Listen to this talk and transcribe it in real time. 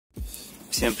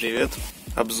Всем привет!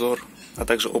 Обзор, а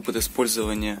также опыт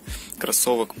использования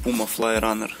кроссовок PUMA FLYER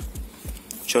RUNNER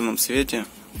в черном цвете.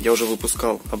 Я уже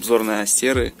выпускал обзор на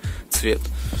серый цвет.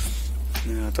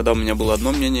 Тогда у меня было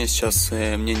одно мнение, сейчас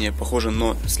мнение похоже,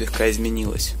 но слегка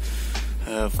изменилось.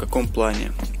 В каком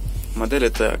плане? Модель —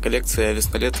 это коллекция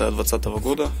весна-лето 2020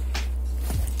 года.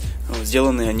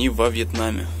 Сделаны они во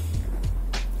Вьетнаме.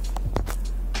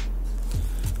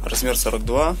 Размер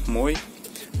 42, мой.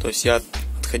 То есть я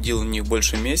ходил в них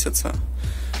больше месяца,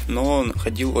 но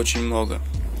ходил очень много.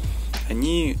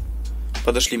 Они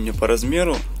подошли мне по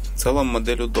размеру, в целом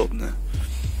модель удобная.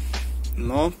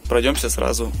 Но пройдемся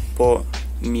сразу по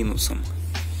минусам.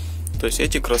 То есть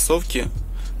эти кроссовки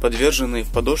подвержены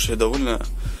в подошве довольно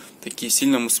таки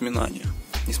сильному сминанию.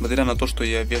 Несмотря на то, что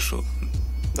я вешу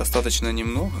достаточно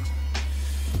немного,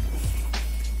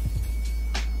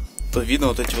 то видно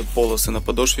вот эти вот полосы на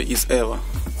подошве из Эва.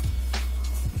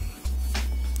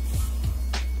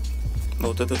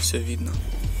 Вот это все видно.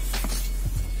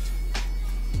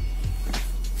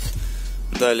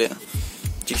 Далее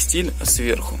текстиль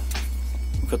сверху,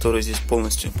 который здесь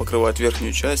полностью покрывает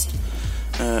верхнюю часть,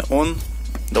 он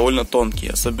довольно тонкий,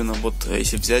 особенно вот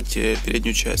если взять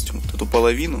переднюю часть, вот эту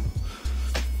половину,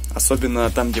 особенно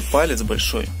там, где палец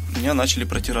большой, у меня начали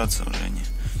протираться уже они.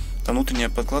 Там внутренняя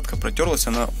подкладка протерлась,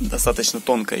 она достаточно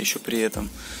тонкая еще при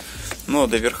этом, но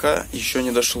до верха еще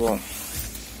не дошло.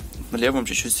 На левом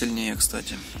чуть-чуть сильнее,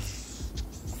 кстати.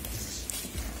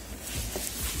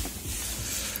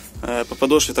 По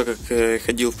подошве, так как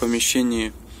ходил в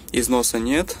помещении, износа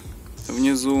нет.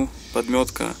 Внизу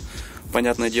подметка,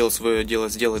 понятное дело, свое дело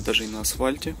сделать даже и на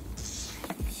асфальте.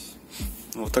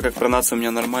 Вот, так как пронация у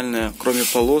меня нормальная, кроме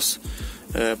полос,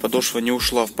 подошва не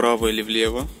ушла вправо или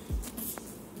влево.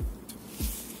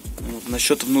 Вот,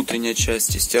 насчет внутренней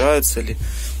части, стираются ли?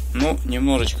 Ну,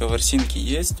 немножечко ворсинки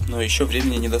есть, но еще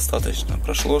времени недостаточно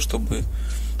прошло, чтобы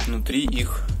внутри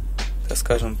их, так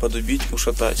скажем, подубить,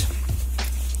 ушатать.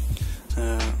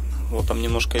 Вот там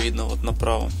немножко видно, вот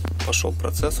направо пошел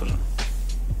процесс уже.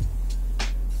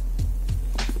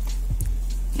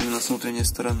 Именно с внутренней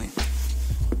стороны.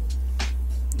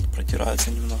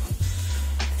 Протирается немного.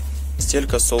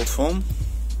 Стелька Sold Foam.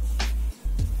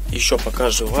 Еще пока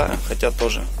живая, хотя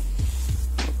тоже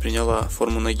приняла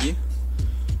форму ноги.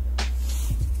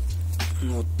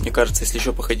 Вот, мне кажется, если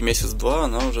еще походить месяц-два,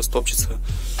 она уже стопчется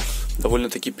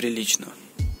довольно-таки прилично.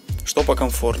 Что по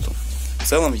комфорту? В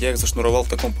целом я их зашнуровал в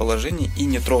таком положении и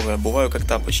не трогаю, обуваю как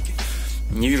тапочки.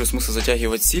 Не вижу смысла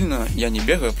затягивать сильно, я не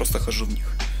бегаю, просто хожу в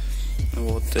них.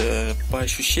 Вот, по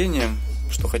ощущениям,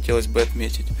 что хотелось бы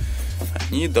отметить,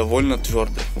 они довольно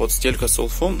твердые. Вот стелька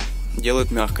Sold Foam делает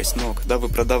мягкость, но когда вы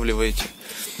продавливаете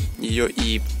ее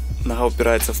и нога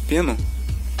упирается в пену,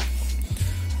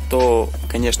 то,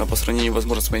 конечно, по сравнению,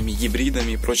 возможно, с моими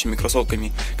гибридами и прочими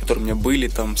кроссовками, которые у меня были,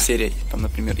 там, серия, там,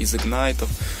 например, из игнайтов,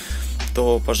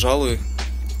 то, пожалуй,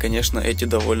 конечно, эти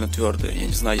довольно твердые. Я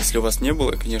не знаю, если у вас не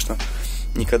было, конечно,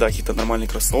 никогда каких-то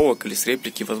нормальных кроссовок или с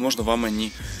реплики, возможно, вам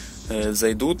они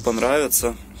зайдут,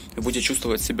 понравятся, и будете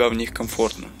чувствовать себя в них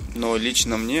комфортно. Но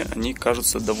лично мне они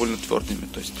кажутся довольно твердыми.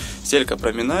 То есть стелька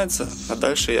проминается, а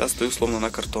дальше я стою словно на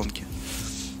картонке.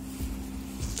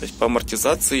 То есть по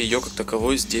амортизации ее как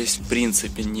таковой здесь в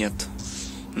принципе нет,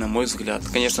 на мой взгляд.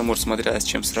 Конечно, может, смотря с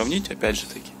чем сравнить, опять же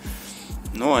таки,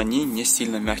 но они не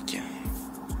сильно мягкие.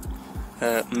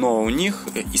 Но у них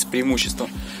из преимущества,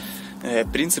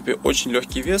 в принципе, очень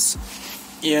легкий вес,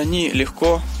 и они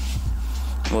легко,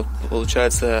 вот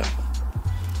получается,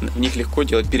 в них легко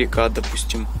делать перекат,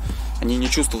 допустим. Они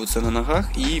не чувствуются на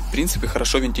ногах и, в принципе,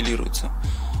 хорошо вентилируются.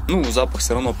 Ну, запах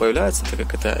все равно появляется, так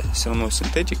как это все равно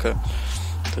синтетика.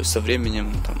 То есть со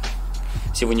временем, там,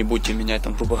 если вы не будете менять,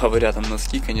 там, грубо говоря, там,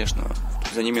 носки, конечно,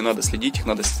 за ними надо следить, их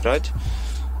надо стирать.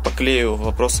 По клею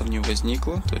вопросов не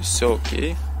возникло, то есть все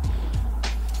окей.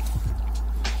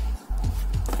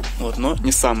 Вот, но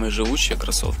не самые живучие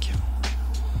кроссовки.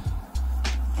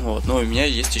 Вот, но у меня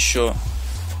есть еще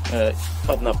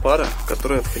одна пара, в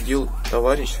которой отходил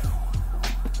товарищ.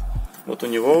 Вот у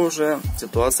него уже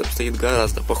ситуация обстоит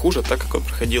гораздо похуже, так как он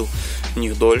проходил в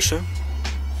них дольше.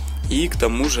 И к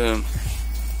тому же,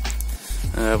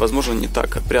 возможно, не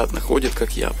так опрятно ходит,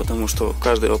 как я, потому что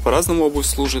каждый его по-разному обувь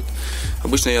служит.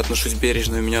 Обычно я отношусь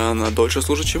бережно, у меня она дольше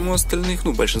служит, чем у остальных,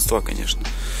 ну, большинства, конечно.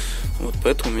 Вот,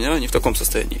 поэтому у меня не в таком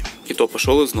состоянии. И то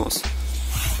пошел износ.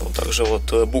 Вот, также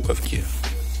вот буковки,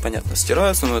 понятно,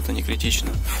 стираются, но это не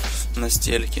критично на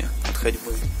стельке от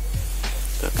ходьбы.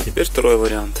 Так, теперь второй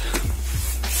вариант.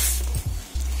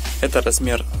 Это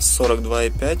размер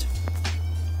 42,5.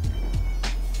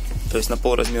 То есть на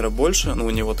пол размера больше, ну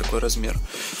у него такой размер.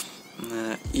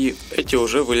 И эти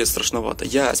уже выглядят страшновато.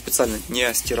 Я специально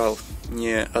не стирал ни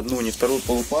одну, ни вторую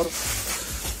полупару,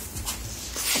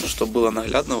 чтобы было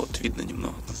наглядно, вот видно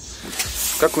немного.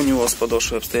 Как у него с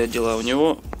подошвой обстоят дела? У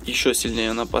него еще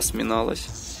сильнее она посминалась.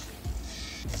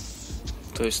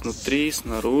 То есть внутри,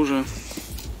 снаружи.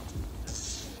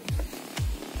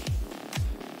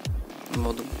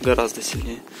 Вот, гораздо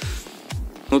сильнее.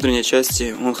 Внутренней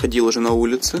части он ходил уже на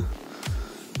улице.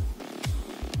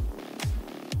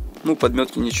 Ну,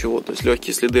 подметки ничего, то есть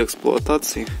легкие следы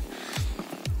эксплуатации.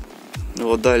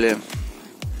 Вот далее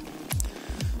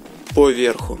по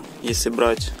верху, если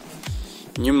брать,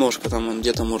 немножко там он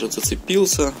где-то может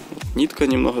зацепился, нитка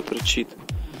немного торчит.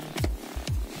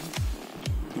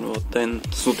 Вот,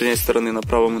 с внутренней стороны на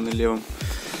правом и на левом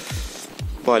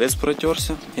палец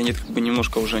протерся, и они как бы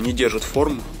немножко уже не держат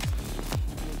форму.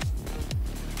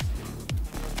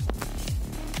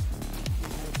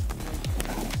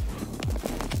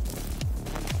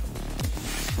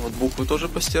 Вот буквы тоже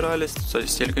постирались,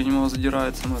 стелька немного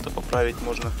задирается, но это поправить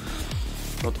можно.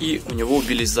 Вот, и у него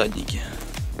убились задники.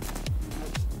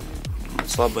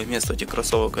 Слабое место этих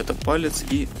кроссовок — это палец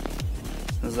и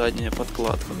задняя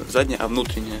подкладка. Задняя, а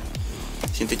внутренняя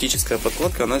синтетическая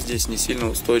подкладка, она здесь не сильно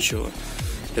устойчива,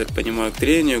 я так понимаю, к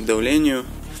трению, к давлению.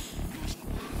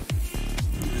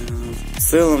 В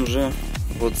целом же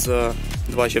вот за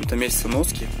 2 чем-то месяца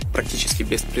носки, практически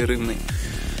беспрерывные,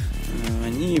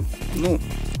 они, ну,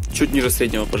 чуть ниже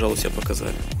среднего, пожалуй, себя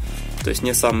показали. То есть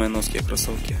не самые носки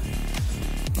кроссовки.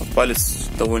 А палец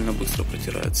довольно быстро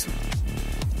протирается.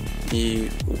 И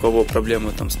у кого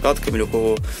проблемы там с пятками, или у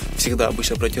кого всегда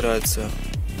обычно протирается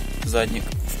задник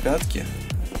в пятке,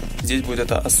 здесь будет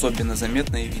это особенно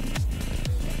заметно и видно.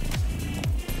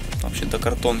 Вообще до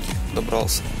картонки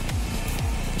добрался.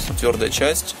 Твердая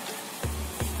часть.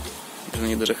 На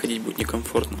ней даже ходить будет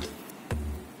некомфортно.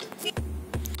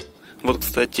 Вот,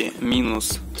 кстати,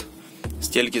 минус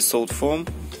стельки Soft Foam.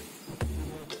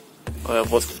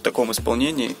 Вот в таком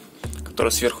исполнении,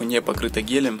 которая сверху не покрыта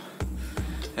гелем,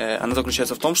 она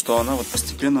заключается в том, что она вот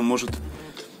постепенно может,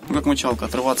 ну, как мочалка,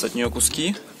 отрываться от нее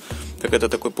куски, так это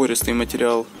такой пористый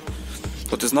материал,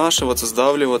 вот изнашиваться,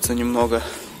 сдавливаться немного.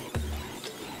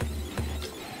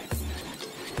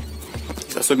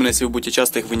 Особенно если вы будете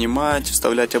часто их вынимать,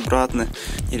 вставлять обратно,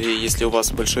 или если у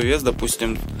вас большой вес,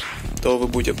 допустим, то вы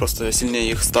будете просто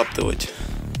сильнее их стаптывать.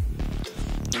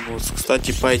 Вот,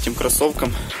 кстати, по этим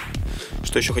кроссовкам,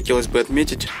 что еще хотелось бы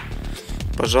отметить,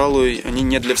 пожалуй, они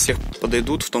не для всех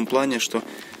подойдут в том плане, что,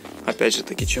 опять же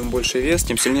таки, чем больше вес,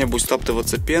 тем сильнее будет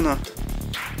стаптываться пена.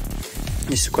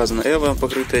 Здесь указано Эва,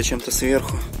 покрытая чем-то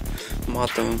сверху,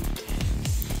 матовым.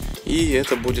 И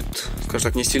это будет,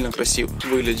 скажем так, не сильно красиво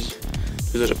выглядеть.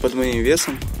 И даже под моим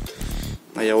весом,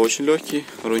 а я очень легкий,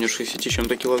 в районе 60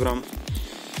 чем-то килограмм,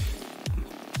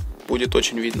 будет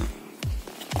очень видно.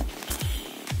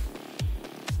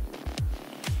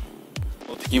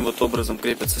 Вот таким вот образом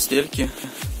крепятся стельки.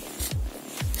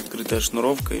 Открытая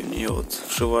шнуровка, и в нее вот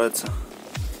вшивается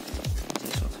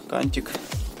здесь вот кантик.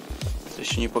 Это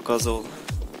еще не показывал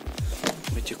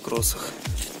в этих кроссах.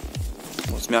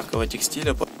 Вот с мягкого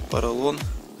текстиля, поролон.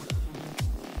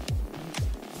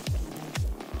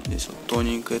 Здесь вот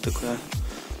тоненькая такая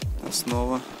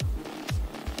основа.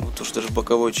 Вот уж даже в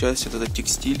боковой части вот этот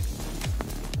текстиль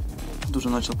уже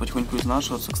начал потихоньку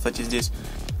изнашиваться. Кстати, здесь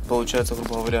получается,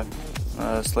 грубо говоря,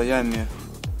 слоями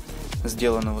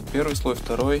сделано вот первый слой,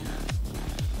 второй,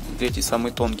 третий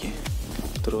самый тонкий,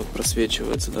 который вот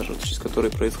просвечивается, даже вот через который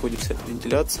происходит вся эта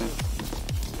вентиляция.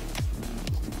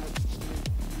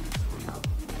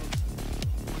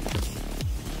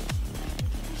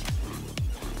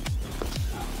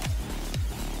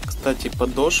 Кстати,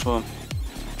 подошва,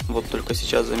 вот только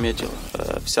сейчас заметил,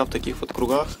 вся в таких вот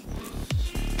кругах,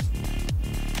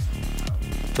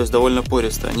 то есть довольно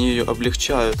пористая. Они ее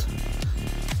облегчают.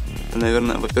 Это,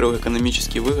 наверное, во-первых,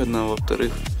 экономически выгодно, а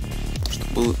во-вторых,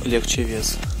 чтобы был легче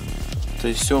вес. То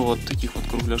есть все вот в таких вот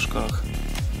кругляшках.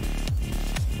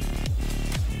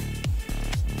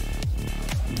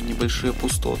 Небольшие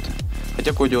пустоты.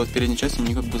 Хотя кое-где вот в передней части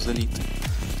они как бы залиты.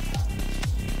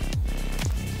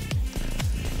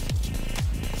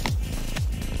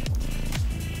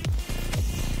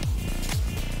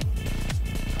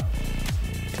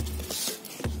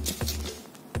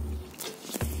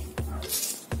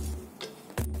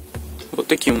 Вот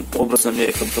таким образом я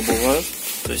их обдобываю,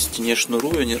 то есть не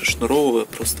шнурую, не расшнуровываю,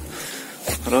 просто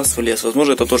раз в лес.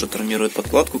 Возможно, это тоже травмирует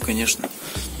подкладку, конечно,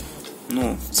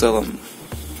 но в целом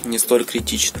не столь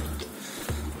критично.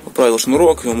 Поправил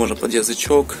шнурок, его можно под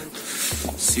язычок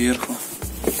сверху.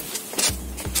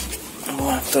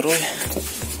 Вот, второй.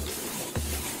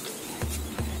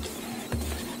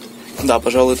 Да,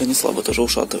 пожалуй, это не слабо, тоже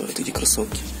ушатывают эти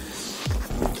кроссовки.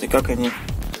 Вот, и как они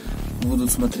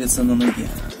будут смотреться на ноге.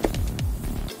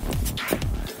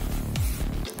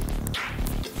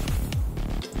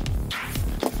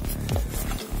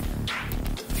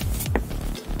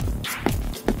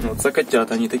 Вот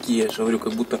закатят, они такие, я же говорю,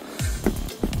 как будто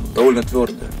довольно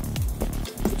твердые.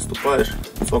 Ступаешь,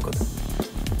 цокот.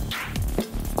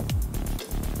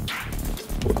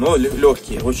 Вот, но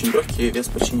легкие, очень легкие, вес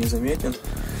почти не заметен.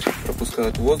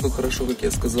 Пропускают воздух хорошо, как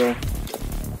я сказал.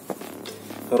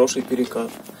 Хороший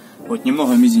перекат. Вот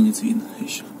немного мизинец видно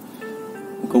еще.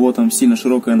 У кого там сильно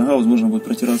широкая нога, возможно, будет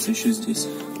протираться еще здесь.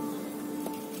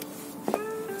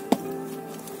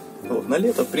 Вот, на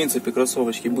лето, в принципе,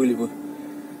 кроссовочки были бы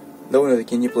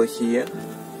довольно-таки неплохие.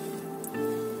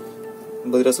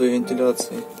 Благодаря своей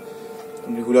вентиляции.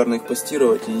 Регулярно их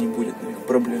постировать, и не будет никаких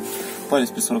проблем. Палец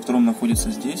при 42-м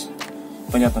находится здесь.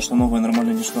 Понятно, что новая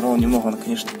нормально не шнуровала. Немного она,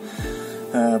 конечно,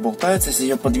 болтается. Если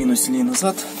я подвину сильнее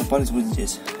назад, то палец будет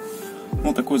здесь.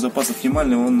 Ну, такой запас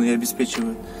оптимальный, он и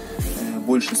обеспечивает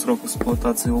больший срок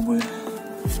эксплуатации обуви.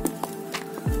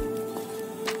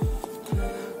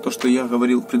 То, что я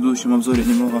говорил в предыдущем обзоре,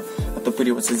 немного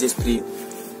оттопыриваться здесь при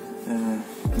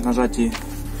нажатии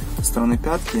стороны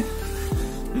пятки.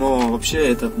 Но вообще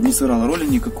это не сыграло роли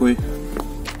никакой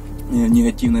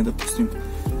негативной, допустим.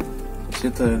 То есть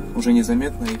это уже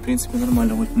незаметно и в принципе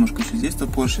нормально. Вот немножко еще здесь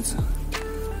топорщится.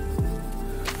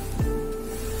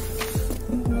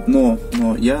 Вот.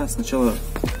 Но я сначала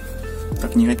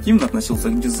так негативно относился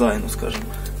к дизайну, скажем.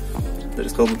 Даже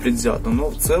сказал бы предвзято. Но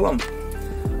в целом,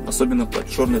 особенно под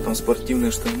черные там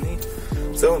спортивные штаны,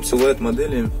 в целом силуэт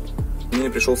модели мне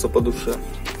пришелся по душе.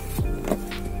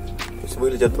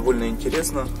 Выглядят довольно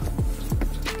интересно,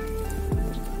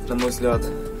 на мой взгляд.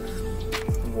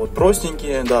 Вот,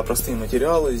 простенькие, да, простые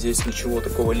материалы, здесь ничего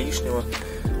такого лишнего,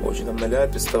 очень там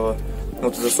наляпистого.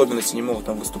 Вот из особенностей немного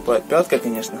там выступает пятка,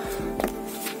 конечно,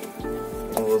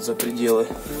 вот за пределы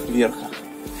верха.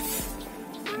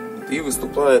 И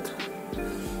выступает,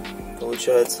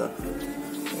 получается,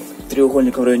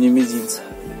 треугольник в районе мизинца.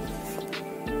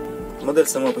 Модель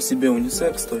сама по себе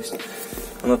унисекс, то есть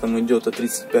она там идет от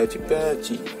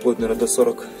 35,5 и вплоть, наверное, до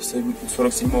 47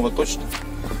 точно,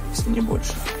 если не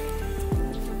больше.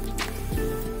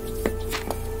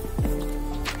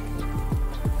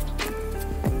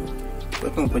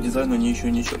 Поэтому по дизайну они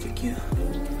еще ничего такие.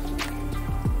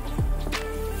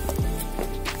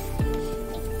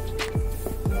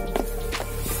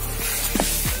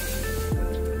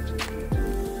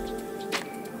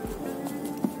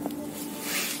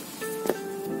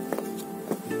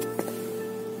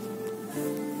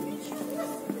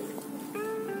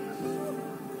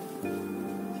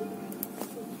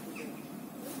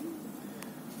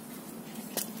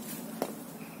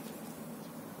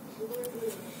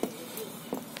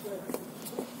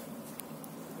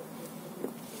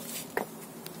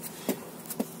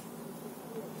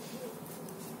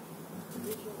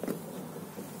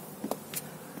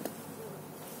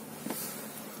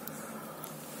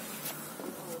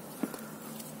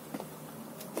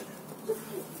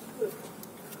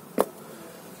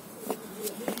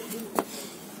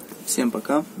 Всем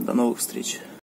пока, до новых встреч.